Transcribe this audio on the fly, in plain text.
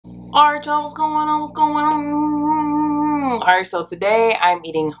Alright, y'all, what's going on? What's going on? Alright, so today I'm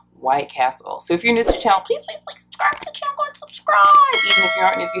eating White Castle. So if you're new to the channel, please subscribe to the channel. Go ahead and subscribe. Even if you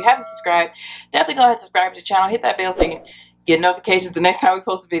aren't, if you haven't subscribed, definitely go ahead and subscribe to the channel. Hit that bell so you can get notifications the next time we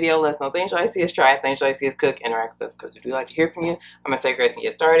post a video. Let us know things you like to see us try, things you like to see us cook, interact with us because we do like to hear from you. I'm gonna say grace and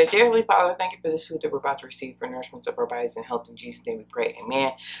get started. Dear Heavenly Father, thank you for this food that we're about to receive for nourishment of our bodies and health. In Jesus' name we pray,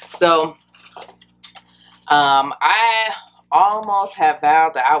 amen. So I almost have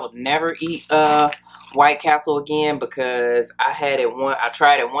vowed that I would never eat White Castle again because I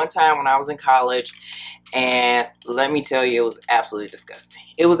tried it one time when I was in college, and let me tell you, it was absolutely disgusting.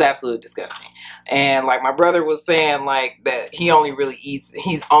 It was absolutely disgusting. And like my brother was saying, like that he's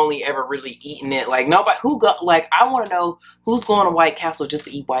only ever really eaten it. Like nobody I want to know who's going to White Castle just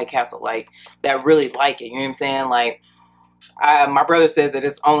to eat White Castle, like that really like it. You know what I'm saying? Like my brother says that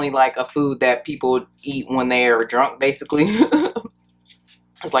it's only like a food that people eat when they are drunk, basically.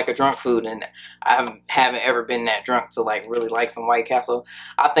 It's like a drunk food, and I haven't ever been that drunk to like really like some White Castle.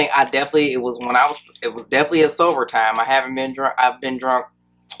 I think it was definitely a sober time. I haven't been drunk. I've been drunk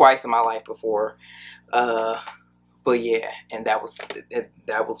twice in my life before. But yeah, and that was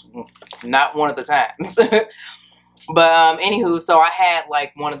not one of the times. But anywho, so I had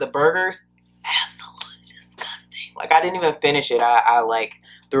like one of the burgers. Absolutely disgusting. Like I didn't even finish it. I like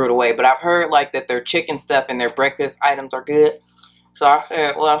threw it away. But I've heard like that their chicken stuff and their breakfast items are good. So I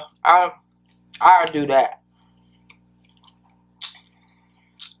said, well, I'll do that.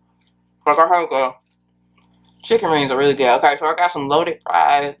 Like I heard the chicken wings are really good. Okay, so I got some loaded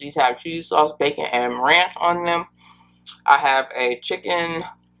fries. These have cheese sauce, bacon, and ranch on them. I have a chicken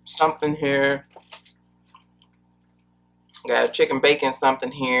something here. Got a chicken bacon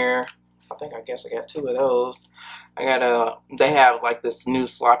something here. I guess I got two of those. They have like this new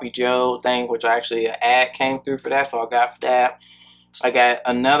Sloppy Joe thing, which actually an ad came through for that, so I got that. I got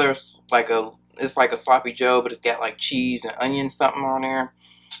another, it's like a Sloppy Joe, but it's got like cheese and onion something on there.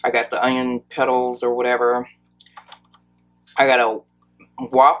 I got the onion petals or whatever. I got a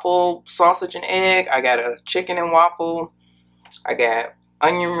waffle sausage and egg. I got a chicken and waffle. I got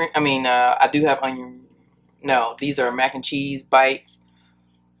onion, I do have onion, no, these are mac and cheese bites,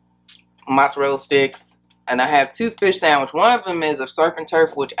 mozzarella sticks, and I have two fish sandwich. One of them is a surf and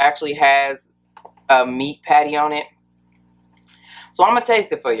turf, which actually has a meat patty on it. So I'm gonna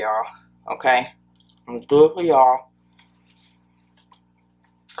taste it for y'all, okay? I'm gonna do it for y'all.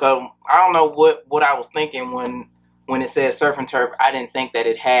 Cause I don't know what I was thinking when it said surf and turf. I didn't think that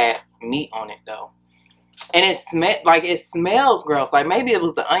it had meat on it though. And it smells gross. Like maybe it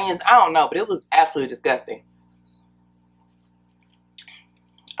was the onions, I don't know, but it was absolutely disgusting.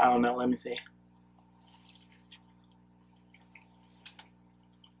 I don't know, let me see.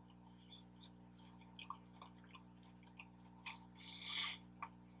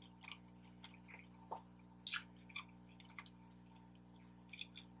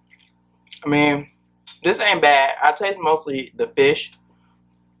 I mean, this ain't bad. I taste mostly the fish,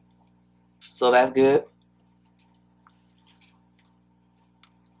 so that's good.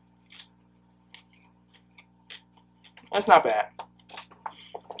 That's not bad.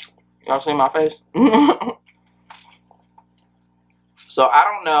 Y'all see my face? So I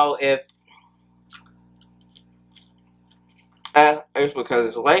don't know if it's because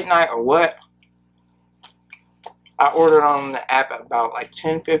it's late night or what. I ordered on the app at about like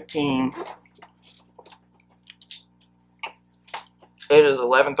 10:15. It is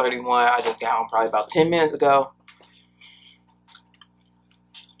 11:31. I just got home probably about 10 minutes ago.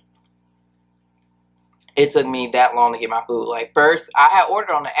 It took me that long to get my food. Like first, I had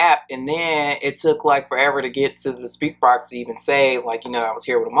ordered on the app, and then it took like forever to get to the speaker box to even say like, you know, I was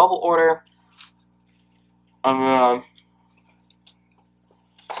here with a mobile order.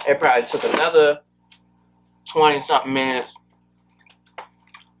 It probably took another 20-something minutes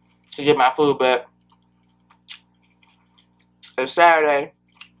to get my food, but it's Saturday.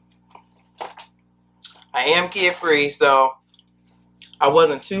 I am kid free, so I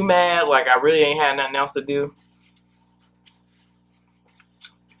wasn't too mad. Like I really ain't had nothing else to do.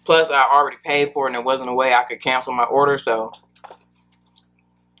 Plus I already paid for it and there wasn't a way I could cancel my order, so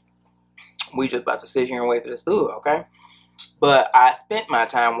we just about to sit here and wait for this food, okay? But I spent my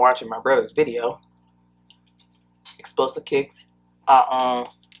time watching my brother's video, Explosive Kicks.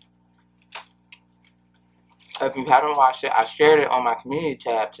 If you haven't watched it, I shared it on my community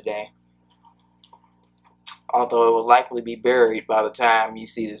tab today. Although it will likely be buried by the time you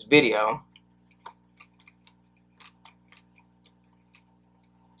see this video.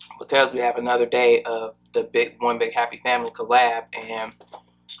 Because we have another day of the One Big Happy Family collab, and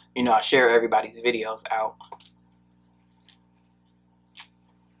you know, I share everybody's videos out.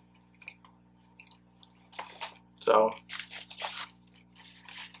 So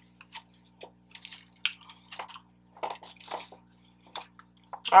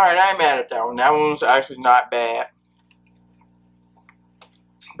alright, I ain't mad at that one. That one was actually not bad.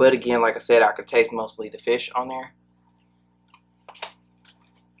 But again, like I said, I could taste mostly the fish on there.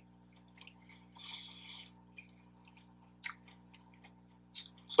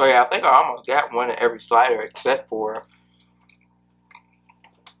 So yeah, I think I almost got one of every slider except for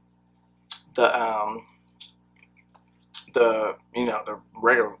the you know, the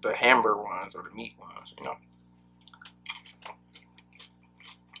regular, the hamburger ones or the meat ones, you know.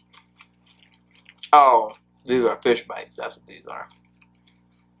 Oh, these are fish bites. That's what these are.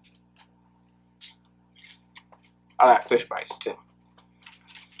 I like fish bites too.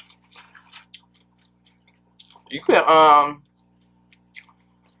 You could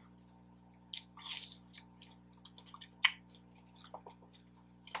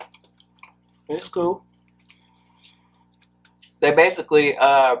it's cool. They basically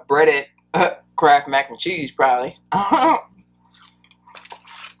breaded Kraft mac and cheese probably. But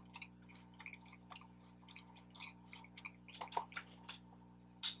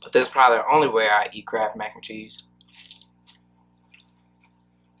that's probably the only way I eat Kraft mac and cheese.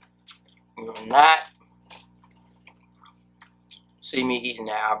 You will not see me eating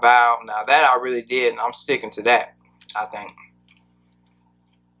that. I vow. Now that I really did, and I'm sticking to that. I think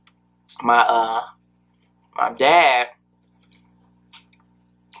my dad.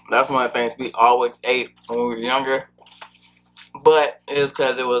 That's one of the things we always ate when we were younger. But it was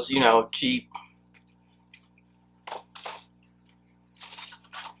because it was, you know, cheap.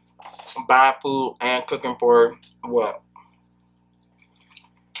 Buying food and cooking for what?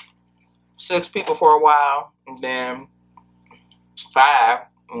 6 people for a while, and then 5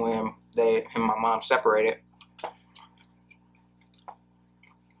 when him and my mom separated.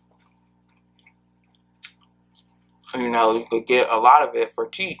 You know, you could get a lot of it for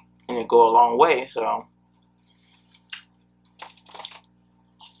cheap, and it go a long way. So,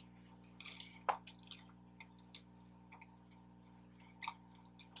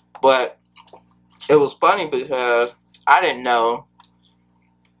 but it was funny because I didn't know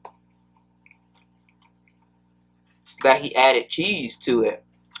that he added cheese to it.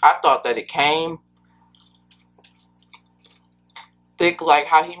 I thought that it came thick like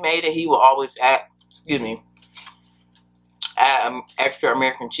how he made it. He would always add, add extra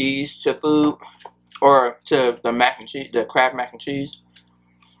American cheese to food, or to the mac and cheese, the Kraft mac and cheese.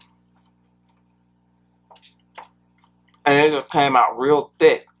 And it just came out real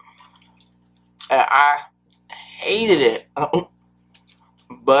thick. And I hated it.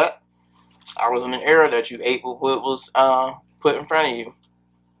 But I was in an era that you ate with what was put in front of you.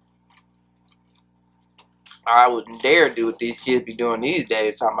 I wouldn't dare do what these kids be doing these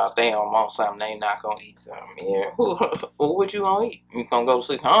days, talking about they don't want something, they not gonna eat something. Yeah, what you gonna eat? You gonna go to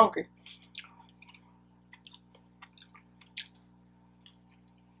sleep hungry?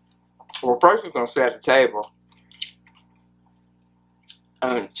 Well, first you're gonna sit at the table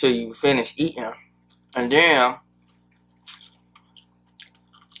until you finish eating, and then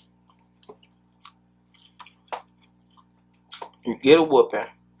you get a whooping,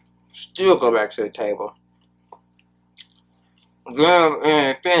 still go back to the table.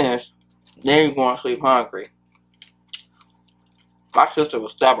 Then finish, then you're going to sleep hungry. My sister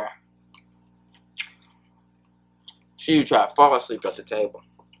was stubborn. She would try to fall asleep at the table.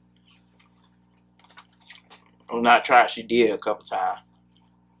 Well, not try, she did a couple times.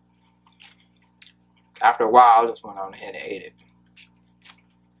 After a while, I just went on ahead and ate it.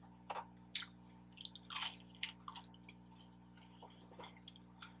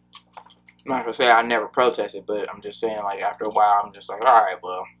 I'm not gonna say I never protested, but I'm just saying, like, after a while, I'm just like, alright,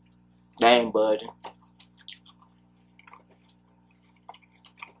 well, they ain't budging.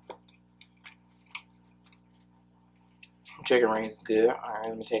 Chicken rings is good. Alright,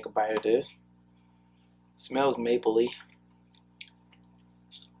 let me take a bite of this. Smells mapley.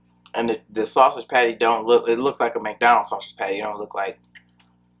 And the sausage patty don't look, it looks like a McDonald's sausage patty. It don't look like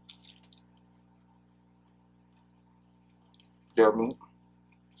their meat.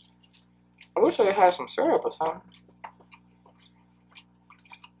 I wish they had some syrup or something.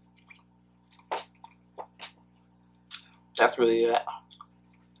 That's really it.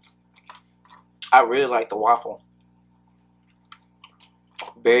 I really like the waffle.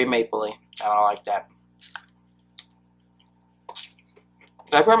 Very mapley. I like that.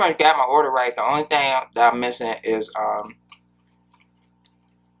 I pretty much got my order right. The only thing that I'm missing is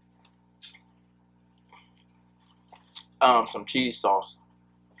some cheese sauce.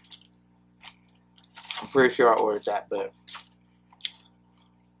 I'm pretty sure I ordered that, but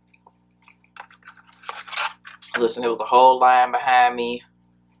Listen, there was a whole line behind me.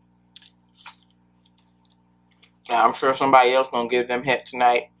 Now, I'm sure somebody else gonna give them head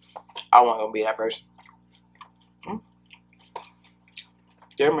tonight. I wasn't gonna be that person.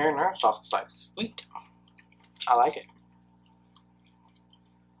 Their marinara sauce is like sweet. I like it.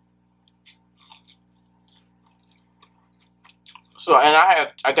 So, and I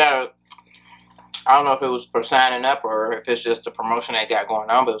don't know if it was for signing up or if it's just the promotion they got going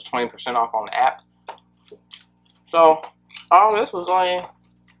on, but it was 20% off on the app. So, all this was only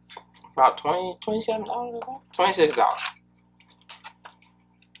about $27, $26.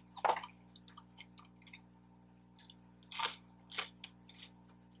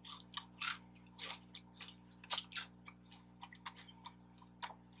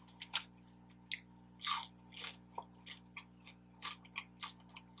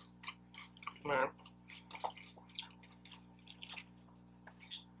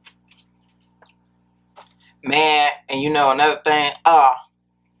 Man, and you know another thing, I've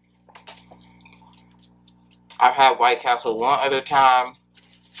had White Castle one other time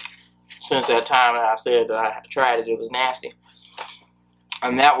since that time that I said that I tried it. It was nasty,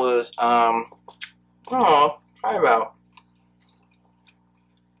 and that was I don't know, probably about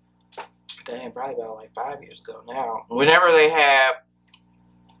like 5 years ago now. Whenever they have,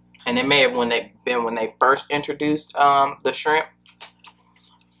 and it may have when they first introduced the shrimp.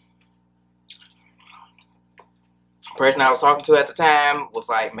 The person I was talking to at the time was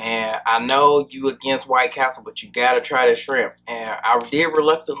like, man, I know you against White Castle, but you gotta try the shrimp. And I did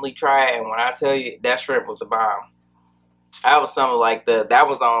reluctantly try it, and when I tell you that shrimp was the bomb. That was something like that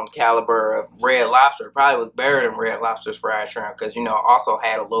was on caliber of Red Lobster. Probably was better than Red Lobster's fried shrimp because, you know, also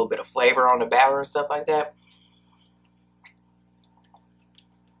had a little bit of flavor on the batter and stuff like that.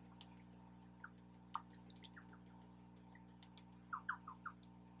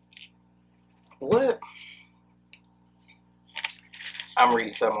 What? I'm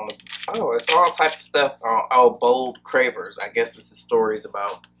reading some on the, oh, it's all type of stuff. Oh, Bold Cravers. I guess this is stories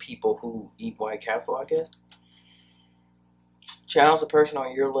about people who eat White Castle, I guess. Challenge the person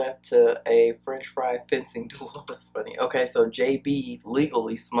on your left to a French fry fencing duel. That's funny. Okay, so JB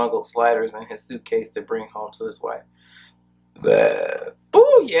legally smuggled sliders in his suitcase to bring home to his wife.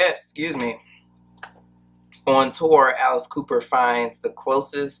 Oh, yes, excuse me. On tour, Alice Cooper finds the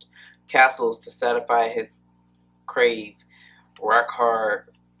closest castles to satisfy his crave. Rock hard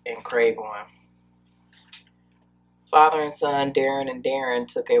and crave on. Father and son Darren and Darren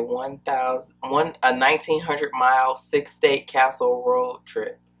took a 1,900-mile 6-state castle road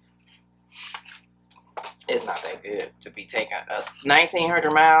trip. It's not that good to be taking us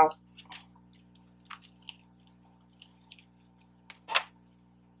 1,900 miles.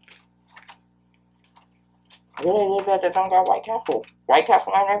 Where they live at that don't got White Castle? White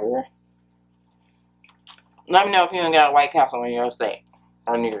Castle ain't everywhere. Let me know if you ain't got a White Castle in your state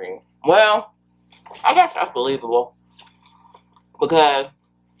or near you. Well, I guess that's believable because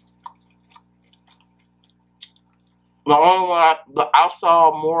the only one I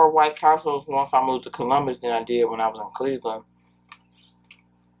saw more White Castles once I moved to Columbus than I did when I was in Cleveland.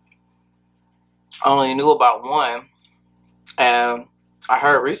 I only knew about one, and I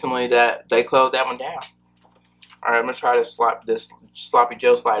heard recently that they closed that one down. All right, I'm gonna try this sloppy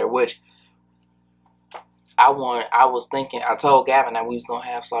Joe slider, which I was thinking. I told Gavin that we was gonna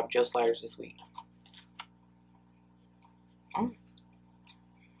have sloppy Joe sliders this week.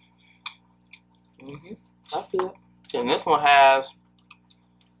 That's good. And this one has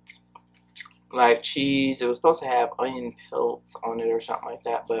like cheese. It was supposed to have onion pelts on it or something like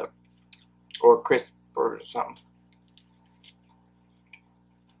that, but or crisp or something.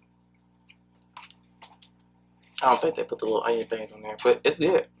 I don't think they put the little onion things on there, but it's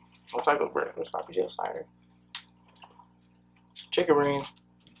good. It's like a regular sloppy Joe slider. Chicken wings,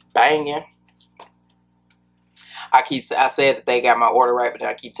 banging. I said that they got my order right, but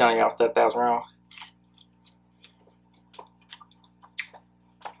I keep telling y'all stuff that was wrong.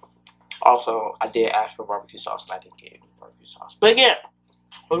 Also, I did ask for barbecue sauce, and I didn't get any barbecue sauce. But again,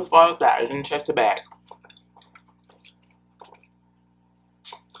 who the fuck is that? I didn't check the bag.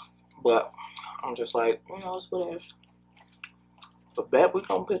 But I'm just like, you know, it's whatever. But bet we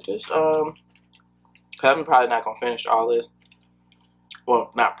gonna put this. I'm probably not gonna finish all this.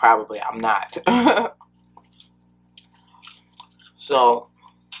 Well, not probably. I'm not. So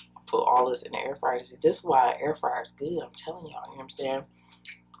put all this in the air fryer. See, this is why air fryer is good. I'm telling y'all. You know what I'm saying?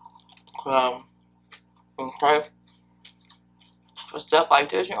 Okay. For stuff like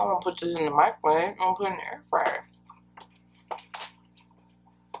this, you don't want to put this in the microwave. You want to put it in the air fryer.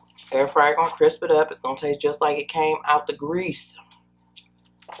 Air fryer gonna crisp it up. It's gonna taste just like it came out the grease.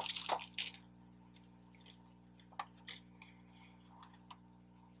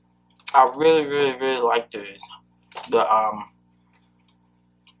 I really, really, really like these. The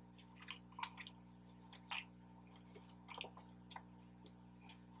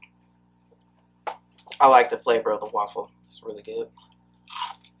I like the flavor of the waffle. It's really good.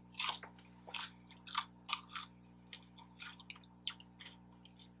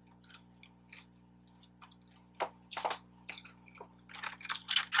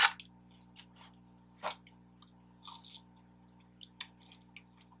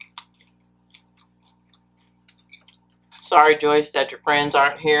 Sorry, Joyce, that your friends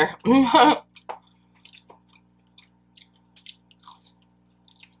aren't here.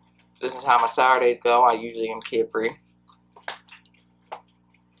 This is how my Saturdays go. I usually am kid-free.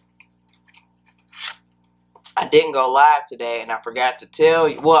 I didn't go live today, and I forgot to tell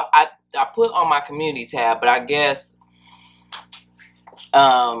you. Well, I put on my community tab, but I guess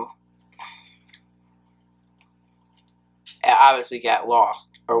it obviously got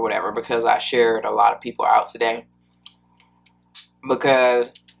lost or whatever because I shared a lot of people out today.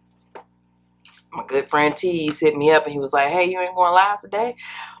 Because my good friend Tease hit me up and he was like, hey, you ain't going live today?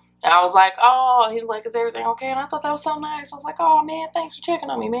 And I was like, oh, he was like, is everything okay? And I thought that was so nice. I was like, oh, man, thanks for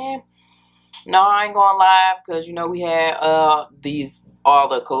checking on me, man. No, I ain't going live because, you know, we had all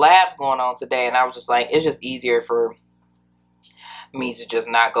the collabs going on today. And I was just like, it's just easier for me to just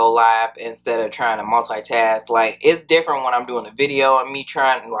not go live instead of trying to multitask. Like, it's different when I'm doing a video and me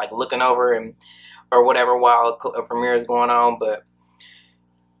trying, like, looking over and or whatever while a premiere is going on. But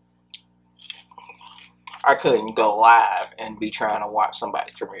I couldn't go live and be trying to watch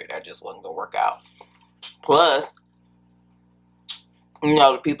somebody's premiere. That just wasn't going to work out. Plus, you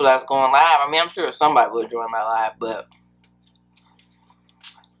know, the people that's going live, I mean, I'm sure somebody will join my live, but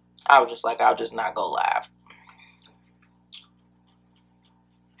I was just like, I'll just not go live.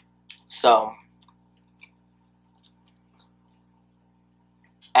 So,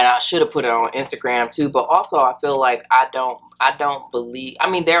 and I should have put it on Instagram too, but also I feel like I don't believe, I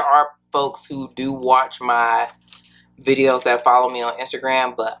mean, there are folks who do watch my videos that follow me on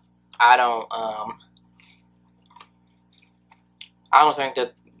Instagram, but I don't think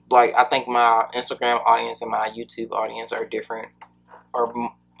that, like, I think my Instagram audience and my YouTube audience are different, or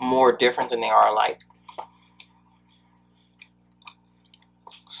more different than they are alike.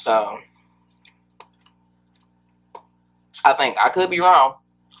 So, I think I could be wrong.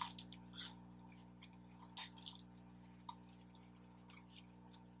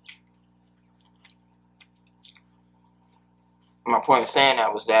 My point of saying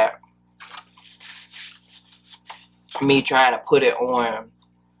that was that me trying to put it on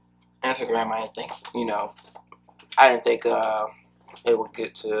Instagram, I didn't think, you know, I didn't think it would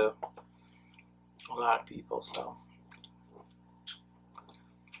get to a lot of people, so.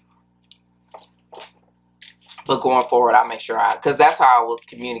 But going forward, I'll make sure because that's how I was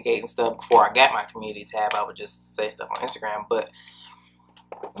communicating stuff before I got my community tab. I would just say stuff on Instagram, but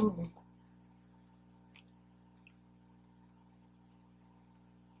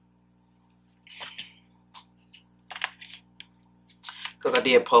because I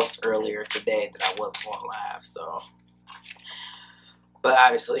did post earlier today that I wasn't going live, so. But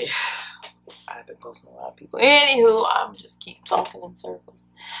obviously, I've been posting a lot of people. Anywho, I'm just keep talking in circles.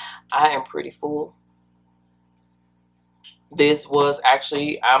 I am pretty full. This was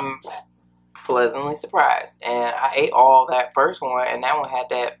actually, I'm pleasantly surprised. And I ate all that first one, and that one had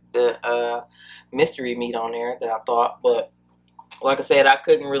the mystery meat on there that I thought. But like I said, I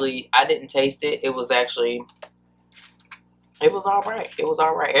didn't taste it. It was actually, it was all right. It was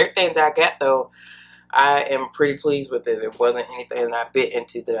all right. Everything that I got, though, I am pretty pleased with it. There wasn't anything that I bit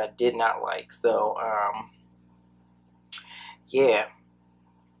into that I did not like. So, yeah.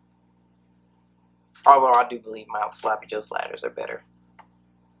 Although I do believe my Sloppy Joe sliders are better.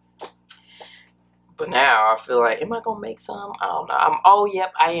 But now I feel like, am I going to make some? I don't know. Oh,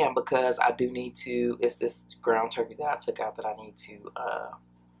 yep, I am, because I do need to, it's this ground turkey that I took out that I need to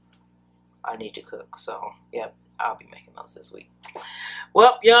cook. So, yep, I'll be making those this week.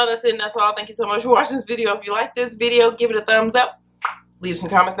 Well, y'all, that's it and that's all. Thank you so much for watching this video. If you like this video, give it a thumbs up. Leave some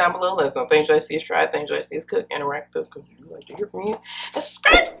comments down below. Let us know things you like to see us try, things you like to see us cook. Interact with us because we like to hear from you. And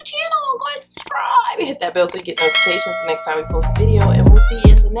subscribe to the channel. Go ahead and subscribe. And hit that bell so you get notifications the next time we post a video. And we'll see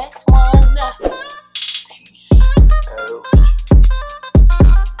you in the next one. Peace out.